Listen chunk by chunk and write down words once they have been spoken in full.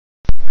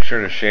sure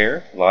to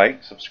share,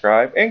 like,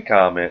 subscribe, and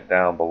comment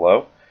down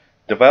below.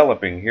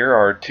 Developing, here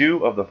are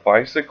two of the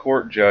FISA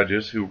court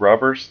judges who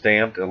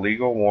rubber-stamped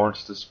illegal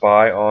warrants to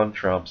spy on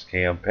Trump's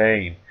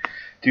campaign.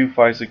 Two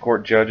FISA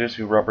court judges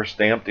who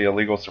rubber-stamped the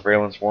illegal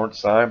surveillance warrant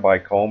signed by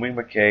Comey,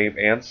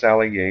 McCabe, and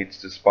Sally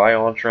Yates to spy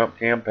on Trump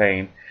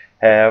campaign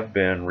have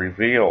been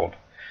revealed.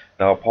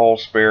 Now, Paul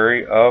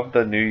Sperry of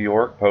the New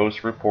York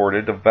Post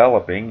reported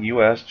developing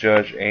U.S.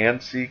 Judge Ann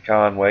C.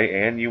 Conway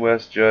and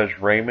U.S. Judge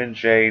Raymond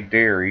J.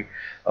 Derry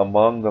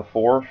among the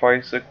four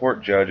FISA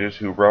court judges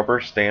who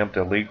rubber-stamped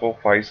illegal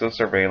FISA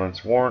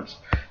surveillance warrants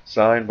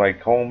signed by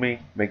Comey,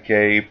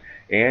 McCabe,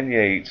 and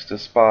Yates to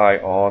spy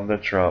on the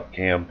Trump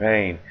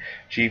campaign.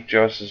 Chief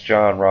Justice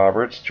John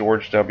Roberts,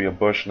 George W.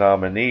 Bush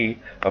nominee,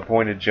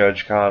 appointed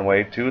Judge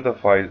Conway to the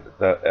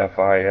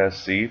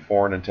FISC,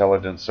 Foreign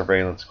Intelligence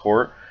Surveillance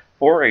Court,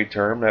 for a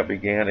term that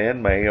began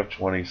in May of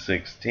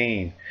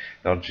 2016.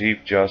 Now,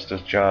 Chief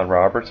Justice John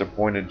Roberts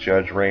appointed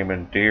Judge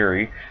Raymond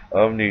Derry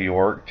of New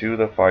York to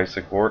the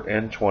FISA court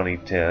in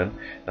 2010.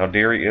 Now,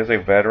 Derry is a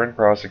veteran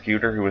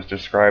prosecutor who is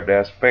described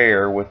as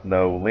fair with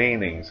no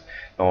leanings.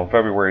 Now, on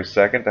February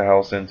 2nd, the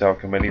House Intel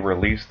Committee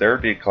released their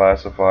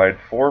declassified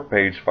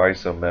 4-page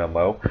FISA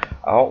memo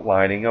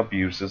outlining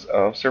abuses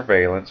of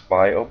surveillance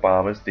by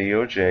Obama's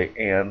DOJ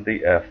and the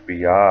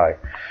FBI.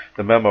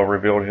 The memo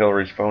revealed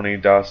Hillary's phony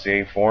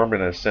dossier formed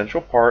an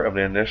essential part of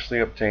the initially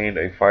obtained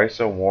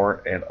FISA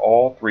warrant and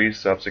all three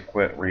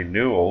subsequent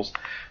renewals.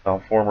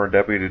 Now, former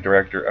Deputy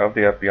Director of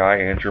the FBI,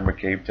 Andrew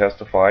McCabe,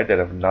 testified that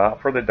if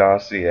not for the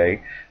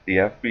dossier, the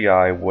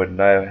FBI would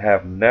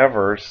have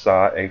never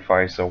sought a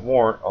FISA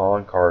warrant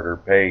on Carter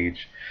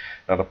Page.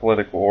 Now, the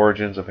political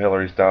origins of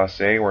Hillary's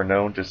dossier were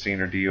known to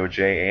senior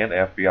DOJ and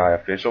FBI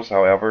officials.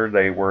 However,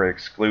 they were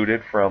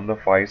excluded from the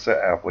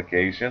FISA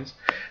applications.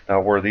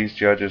 Now, were these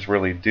judges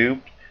really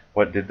duped?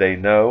 What did they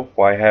know?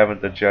 Why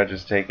haven't the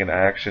judges taken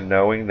action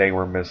knowing they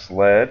were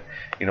misled?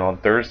 On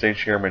Thursday,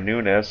 Chairman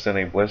Nunes sent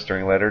a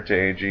blistering letter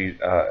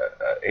to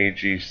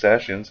AG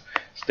Sessions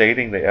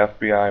stating the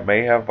FBI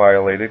may have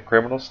violated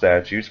criminal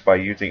statutes by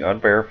using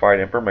unverified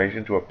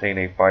information to obtain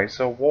a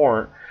FISA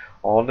warrant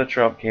on the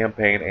Trump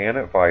campaign and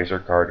advisor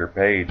Carter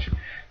Page.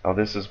 Now,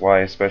 this is why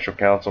a special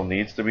counsel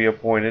needs to be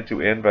appointed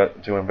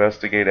to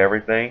investigate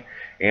everything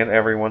and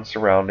everyone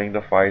surrounding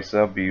the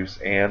FISA abuse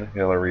and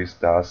Hillary's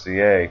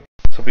dossier.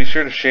 So be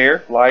sure to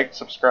share, like,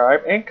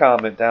 subscribe, and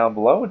comment down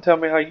below and tell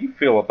me how you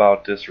feel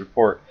about this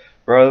report.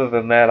 But other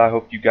than that, I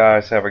hope you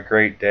guys have a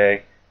great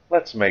day.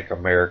 Let's make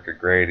America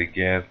great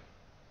again.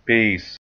 Peace.